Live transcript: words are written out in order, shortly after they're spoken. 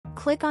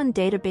Click on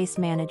Database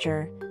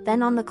Manager,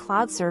 then on the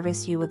cloud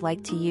service you would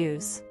like to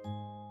use.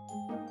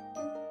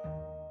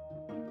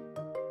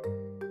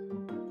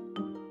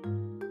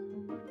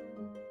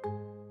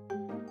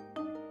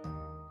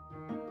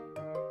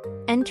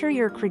 Enter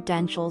your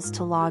credentials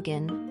to log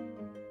in.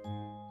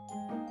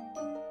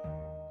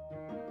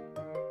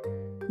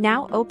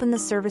 Now open the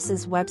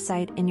service's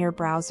website in your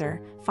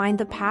browser, find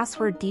the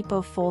Password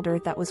Depot folder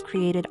that was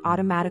created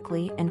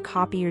automatically and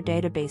copy your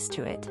database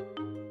to it.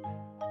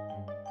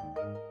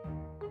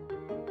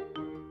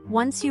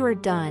 Once you are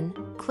done,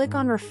 click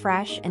on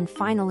Refresh and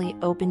finally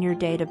open your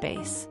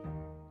database.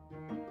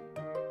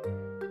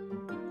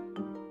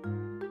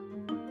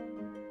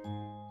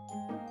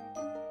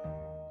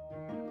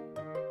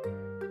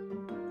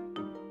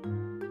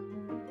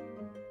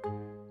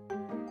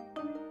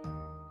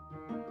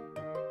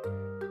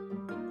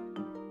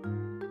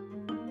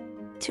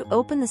 To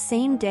open the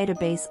same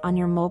database on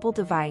your mobile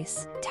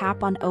device,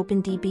 tap on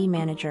OpenDB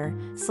Manager,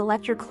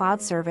 select your cloud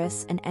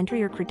service and enter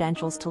your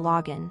credentials to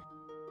log in.